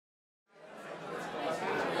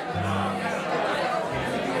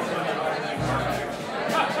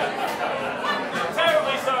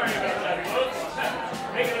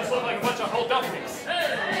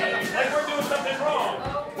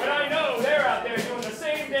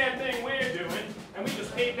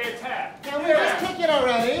their tap. Now we're just kicking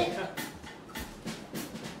already.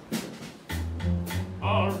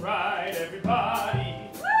 All right, everybody.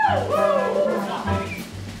 Woo!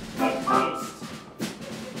 The toast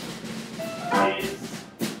is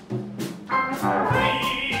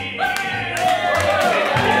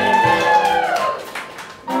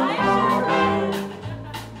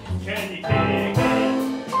Can you dig it?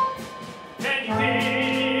 Can you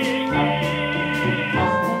dig it?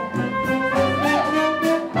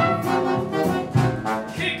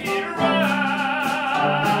 Kick it around.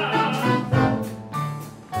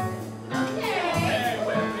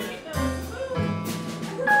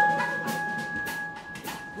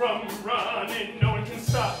 Rum running, no one can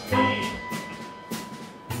stop me.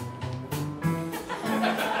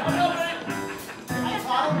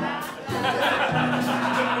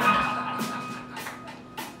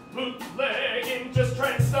 Bootlegging, just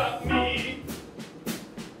try and stop me.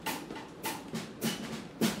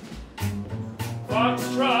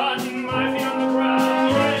 Foxtrotting, my feet on the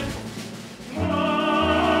ground, yet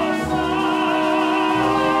no sound.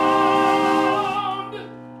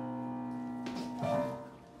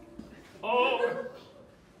 Oh,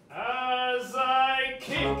 as I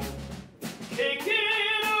kick it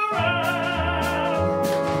around.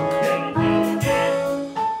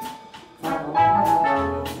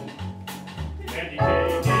 Can you dig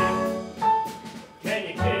it? Can you dig it? Can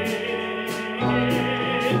you dig it?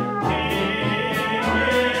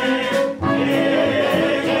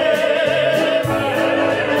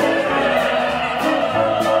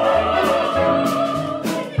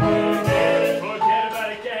 Forget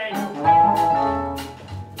about it, gang.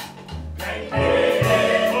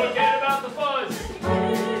 Forget about the fuzz.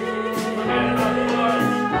 Forget about the fuzz.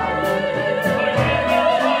 Forget about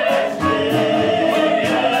the fuzz.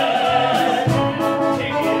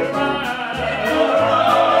 Kick it around.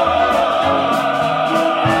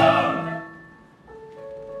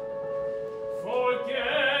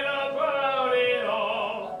 Forget about it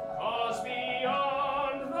all, 'cause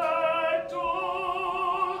beyond that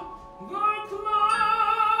door, the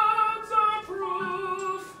clouds are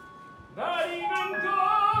proof that even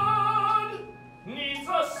God needs a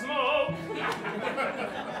smoke.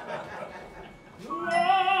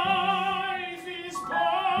 Life is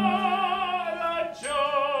but a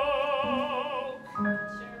joke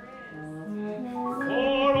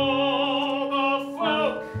for all the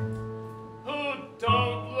folk who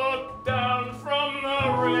don't look down from the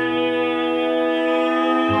Ritz.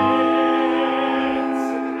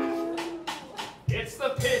 It's the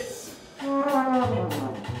pits.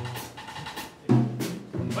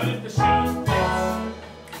 But if the shoe fits,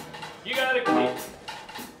 you gotta kick it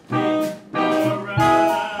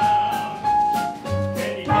around.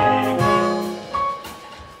 Can you dig it?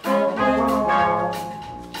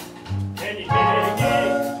 Can you dig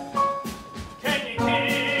it? Can you dig it?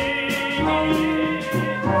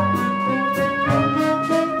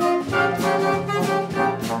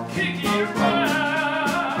 Kick it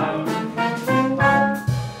around.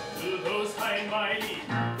 To those high and mighty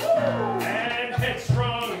and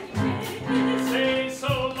headstrong, say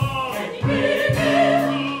so long.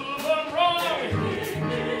 Prove them wrong.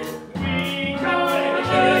 We gotta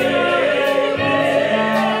kick it.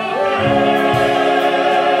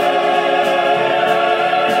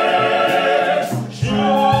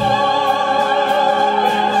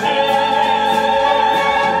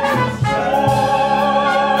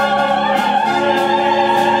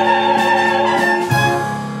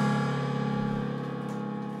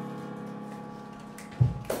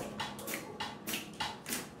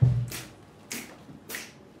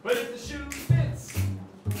 But if the shoe fits,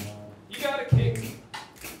 you gotta kick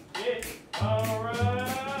it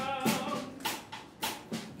around.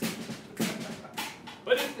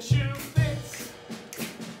 But if the shoe fits,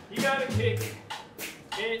 you gotta kick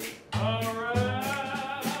it around.